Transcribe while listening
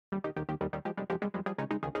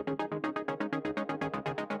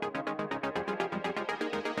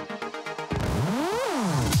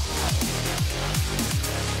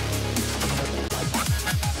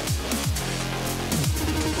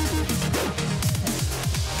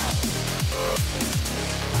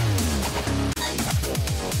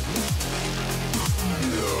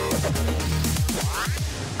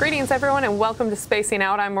Greetings, everyone, and welcome to Spacing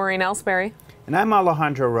Out. I'm Maureen Elsberry. And I'm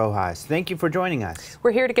Alejandro Rojas. Thank you for joining us.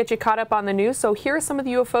 We're here to get you caught up on the news, so here are some of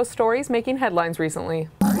the UFO stories making headlines recently.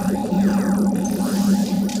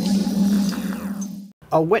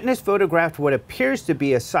 A witness photographed what appears to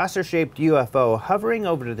be a saucer-shaped UFO hovering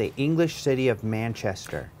over the English city of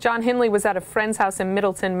Manchester. John Hindley was at a friend's house in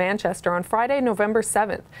Middleton, Manchester on Friday, November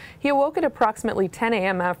 7th. He awoke at approximately 10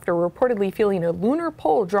 a.m. after reportedly feeling a lunar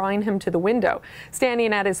pole drawing him to the window.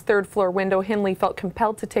 Standing at his third-floor window, Hindley felt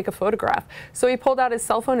compelled to take a photograph, so he pulled out his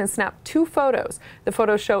cell phone and snapped 2 photos. The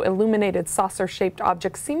photos show illuminated saucer-shaped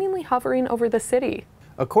objects seemingly hovering over the city.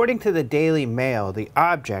 According to the Daily Mail, the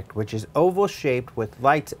object, which is oval-shaped with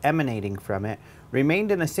lights emanating from it,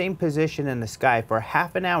 remained in the same position in the sky for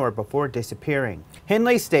half an hour before disappearing.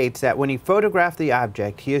 Hindley states that when he photographed the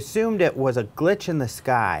object, he assumed it was a glitch in the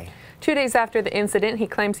sky. 2 days after the incident, he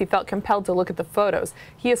claims he felt compelled to look at the photos.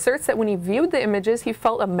 He asserts that when he viewed the images, he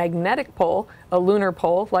felt a magnetic pole, a lunar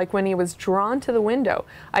pole, like when he was drawn to the window.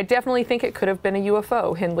 I definitely think it could have been a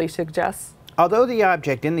UFO, Hindley suggests. Although the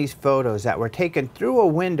object in these photos that were taken through a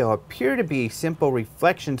window appear to be simple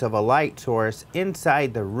reflections of a light source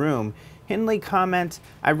inside the room, Hindley comments,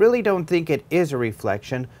 "I really don't think it is a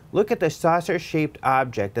reflection. Look at the saucer-shaped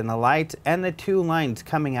object and the lights and the 2 lines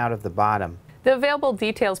coming out of the bottom." The available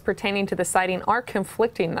details pertaining to the sighting are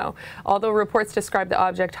conflicting, though. Although reports describe the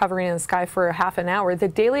object hovering in the sky for a half an hour, the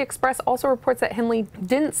Daily Express also reports that Hindley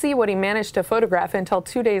didn't see what he managed to photograph until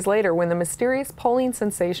 2 days later when the mysterious polling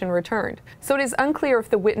sensation returned. So it is unclear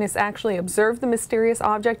if the witness actually observed the mysterious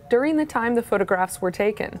object during the time the photographs were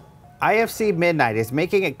taken. IFC Midnight is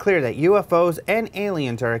making it clear that UFOs and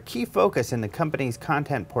aliens are a key focus in the company's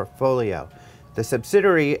content portfolio. The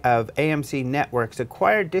subsidiary of AMC Networks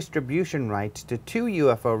acquired distribution rights to 2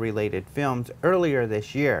 UFO-related films earlier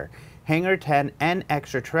this year, Hangar 10 and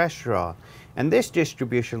Extraterrestrial, and this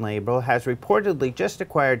distribution label has reportedly just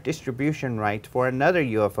acquired distribution rights for another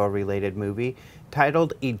UFO-related movie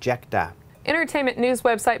titled Ejecta. Entertainment news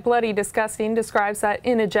website Bloody Disgusting describes that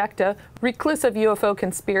in Ejecta, reclusive UFO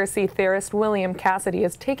conspiracy theorist William Cassidy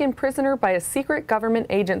is taken prisoner by a secret government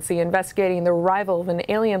agency investigating the arrival of an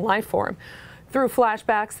alien life form. Through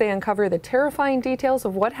flashbacks, they uncover the terrifying details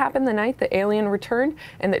of what happened the night the alien returned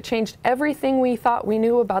and that changed everything we thought we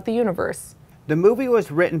knew about the universe. The movie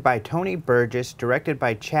was written by Tony Burgess, directed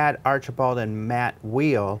by Chad Archibald and Matt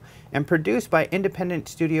Wheel, and produced by independent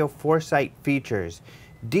studio Foresight Features.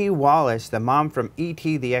 Dee Wallace, the mom from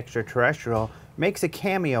E.T. the Extraterrestrial, makes a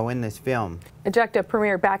cameo in this film. Ejecta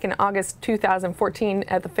premiered back in August 2014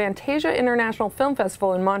 at the Fantasia International Film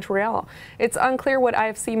Festival in Montreal. It's unclear what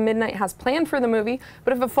IFC Midnight has planned for the movie,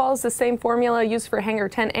 but if it follows the same formula used for Hangar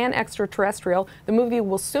 10 and Extraterrestrial, the movie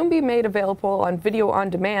will soon be made available on video on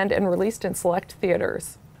demand and released in select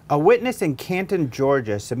theaters. A witness in Canton,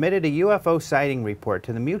 Georgia submitted a UFO sighting report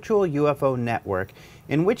to the Mutual UFO Network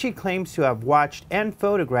in which he claims to have watched and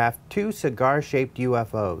photographed 2 cigar-shaped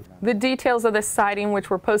UFOs. The details of this sighting, which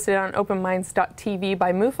were posted on OpenMinds.tv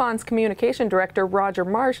by MUFON's communication director Roger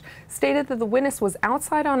Marsh, stated that the witness was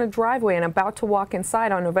outside on a driveway and about to walk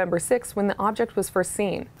inside on November 6 when the object was first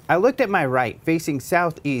seen. "I looked at my right, facing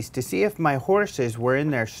southeast, to see if my horses were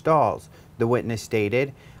in their stalls," the witness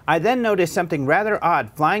stated. "I then noticed something rather odd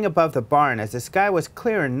flying above the barn as the sky was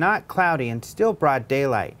clear and not cloudy and still broad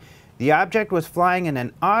daylight. The object was flying in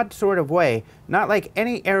an odd sort of way, not like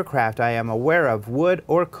any aircraft I am aware of would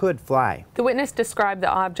or could fly." The witness described the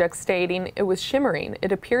object, stating it was shimmering,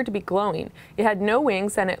 it appeared to be glowing, it had no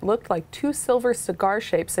wings, and it looked like 2 silver cigar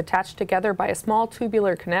shapes attached together by a small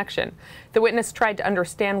tubular connection. The witness tried to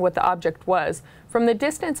understand what the object was. "From the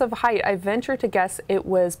distance of height, I venture to guess it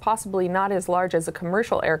was possibly not as large as a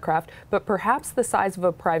commercial aircraft, but perhaps the size of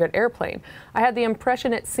a private airplane. I had the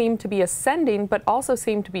impression it seemed to be ascending, but also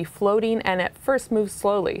seemed to be floating and at first moved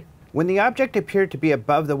slowly." When the object appeared to be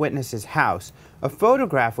above the witness's house, a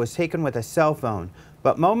photograph was taken with a cell phone,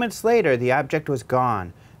 but moments later the object was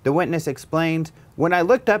gone. The witness explains, "When I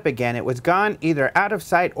looked up again, it was gone, either out of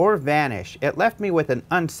sight or vanished. It left me with an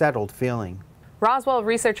unsettled feeling." Roswell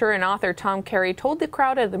researcher and author Tom Carey told the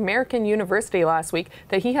crowd at American University last week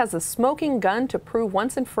that he has a smoking gun to prove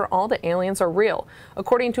once and for all that aliens are real.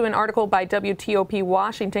 According to an article by WTOP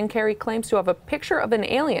Washington, Carey claims to have a picture of an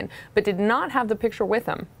alien, but did not have the picture with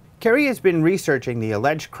him. Carey has been researching the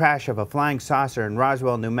alleged crash of a flying saucer in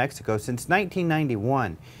Roswell, New Mexico since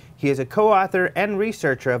 1991. He is a co-author and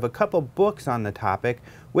researcher of a couple books on the topic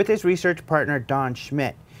with his research partner Don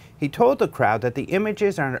Schmidt. He told the crowd that the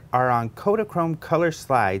images are on Kodachrome color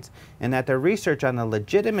slides and that their research on the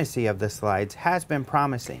legitimacy of the slides has been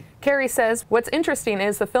promising. Kerry says, what's interesting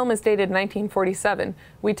is the film is dated 1947.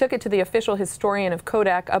 We took it to the official historian of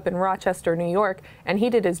Kodak up in Rochester, New York, and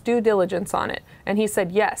he did his due diligence on it. And he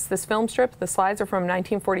said, yes, this film strip, the slides are from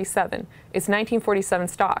 1947. It's 1947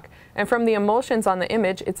 stock. And from the emulsions on the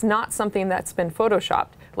image, it's not something that's been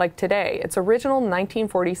photoshopped like today. It's original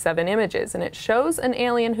 1947 images, and it shows an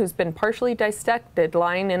alien who's been partially dissected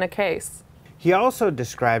lying in a case. He also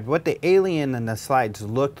described what the alien in the slides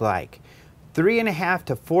looked like. 3.5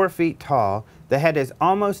 to 4 feet tall, the head is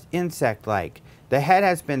almost insect-like. The head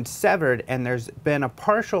has been severed and there's been a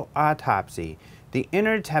partial autopsy. The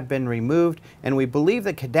innards have been removed and we believe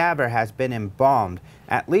the cadaver has been embalmed,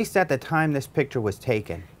 at least at the time this picture was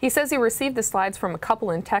taken. He says he received the slides from a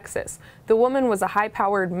couple in Texas. The woman was a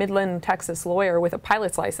high-powered Midland, Texas lawyer with a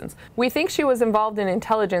pilot's license. We think she was involved in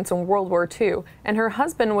intelligence in World War II, and her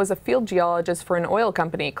husband was a field geologist for an oil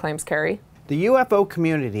company, claims Kerry. The UFO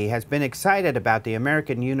community has been excited about the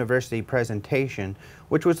American University presentation,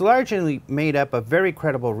 which was largely made up of very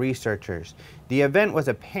credible researchers. The event was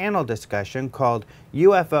a panel discussion called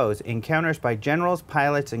UFOs, Encounters by Generals,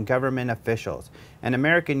 Pilots, and Government Officials. And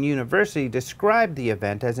American University described the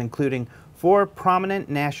event as including 4 prominent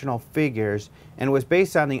national figures and was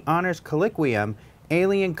based on the honors colloquium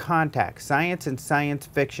Alien Contact, Science and Science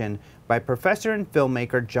Fiction by professor and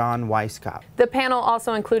filmmaker John Weisskopf. The panel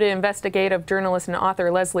also included investigative journalist and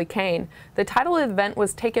author Leslie Kean. The title of the event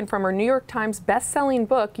was taken from her New York Times best-selling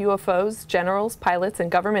book, UFOs, Generals, Pilots,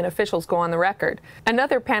 and Government Officials Go on the Record.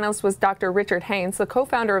 Another panelist was Dr. Richard Haynes, the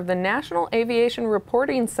co-founder of the National Aviation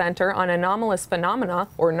Reporting Center on Anomalous Phenomena,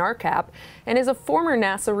 or NARCAP, and is a former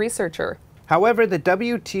NASA researcher. However, the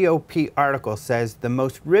WTOP article says the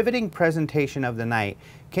most riveting presentation of the night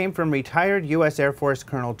came from retired U.S. Air Force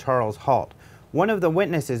Colonel Charles Halt, one of the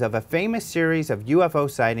witnesses of a famous series of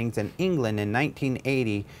UFO sightings in England in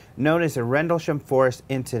 1980 known as the Rendlesham Forest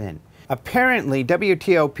Incident. Apparently,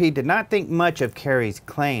 WTOP did not think much of Kerry's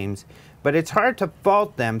claims, but it's hard to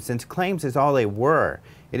fault them since claims is all they were.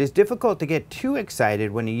 It is difficult to get too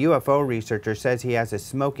excited when a UFO researcher says he has a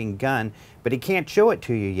smoking gun, but he can't show it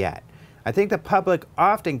to you yet. I think the public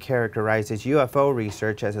often characterizes UFO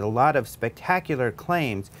research as a lot of spectacular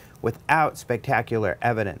claims without spectacular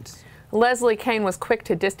evidence. Leslie Kean was quick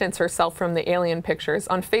to distance herself from the alien pictures.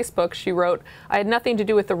 On Facebook, she wrote, "I had nothing to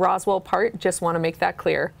do with the Roswell part, just want to make that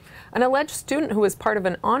clear." An alleged student who was part of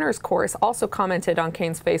an honors course also commented on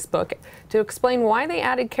Kean's Facebook to explain why they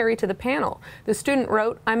added Kerry to the panel. The student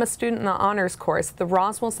wrote, "I'm a student in the honors course. The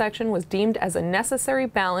Roswell section was deemed as a necessary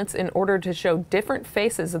balance in order to show different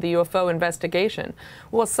faces of the UFO investigation.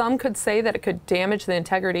 While some could say that it could damage the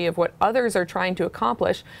integrity of what others are trying to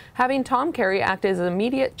accomplish, having Tom Kerry act as an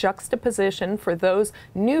immediate juxtaposition for those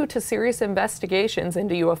new to serious investigations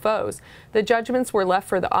into UFOs. The judgments were left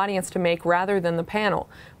for the audience to make rather than the panel,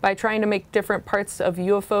 by trying to make different parts of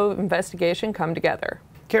UFO investigation come together."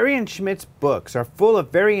 Kerry and Schmidt's books are full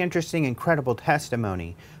of very interesting and credible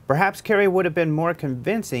testimony. Perhaps Kerry would have been more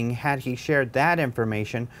convincing had he shared that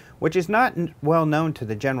information, which is not well known to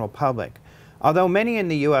the general public. Although many in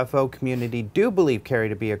the UFO community do believe Kerry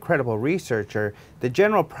to be a credible researcher, the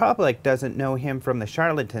general public doesn't know him from the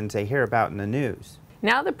charlatans they hear about in the news.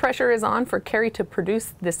 Now the pressure is on for Kerry to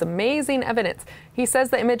produce this amazing evidence. He says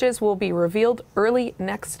the images will be revealed early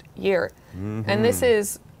next year. And this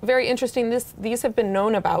is very interesting. These have been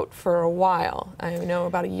known about for a while. I know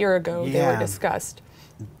about a year ago they were discussed.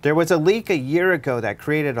 There was a leak a year ago that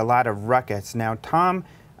created a lot of ruckus. Now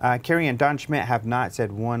Kerry and Don Schmidt have not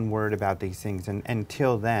said one word about these things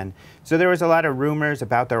until then. So there was a lot of rumors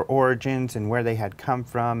about their origins and where they had come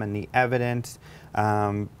from and the evidence.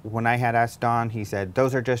 When I had asked Don, he said,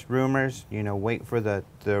 those are just rumors, you know, wait for the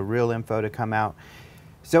real info to come out.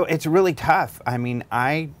 So it's really tough. I mean,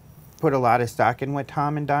 I put a lot of stock in what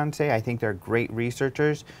Tom and Don say. I think they're great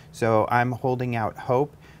researchers, so I'm holding out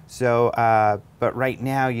hope. So, but right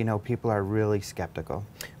now, you know, people are really skeptical.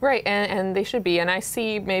 Right, and they should be. And I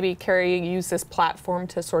see maybe Kerry use this platform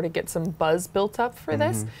to sort of get some buzz built up for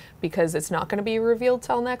this, because it's not going to be revealed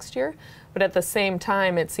till next year. But at the same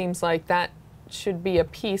time, it seems like that should be a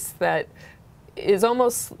piece that is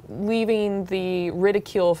almost leaving the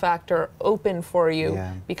ridicule factor open for you,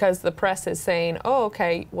 because the press is saying, oh,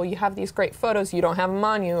 okay, well, you have these great photos, you don't have them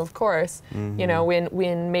on you, of course. You know,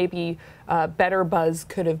 when maybe better buzz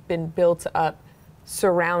could have been built up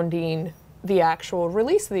surrounding the actual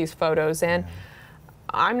release of these photos. And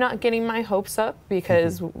I'm not getting my hopes up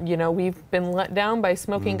because, you know, we've been let down by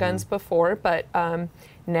smoking guns before, but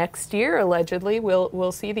next year, allegedly,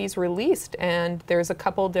 we'll see these released, and there's a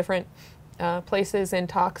couple different places in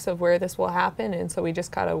talks of where this will happen, and so we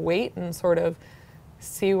just gotta wait and sort of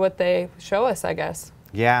see what they show us, I guess.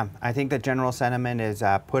 Yeah, I think the general sentiment is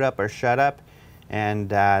put up or shut up, and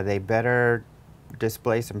they better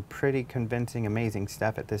display some pretty convincing, amazing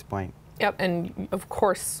stuff at this point. Yep, and of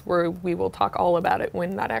course we will talk all about it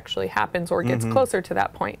when that actually happens or gets closer to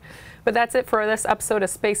that point. But that's it for this episode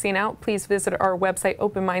of Spacing Out. Please visit our website,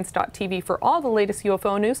 openminds.tv, for all the latest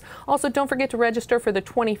UFO news. Also, don't forget to register for the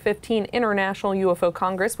 2015 International UFO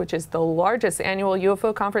Congress, which is the largest annual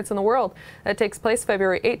UFO conference in the world. That takes place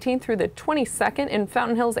February 18th through the 22nd in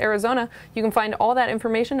Fountain Hills, Arizona. You can find all that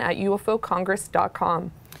information at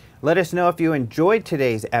ufocongress.com. Let us know if you enjoyed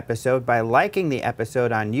today's episode by liking the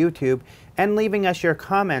episode on YouTube and leaving us your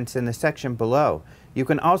comments in the section below. You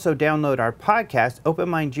can also download our podcast, Open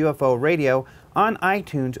Minds UFO Radio, on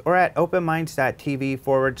iTunes or at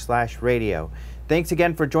openminds.tv/radio. Thanks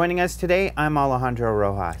again for joining us today. I'm Alejandro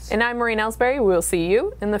Rojas. And I'm Maureen Elsberry. We'll see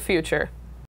you in the future.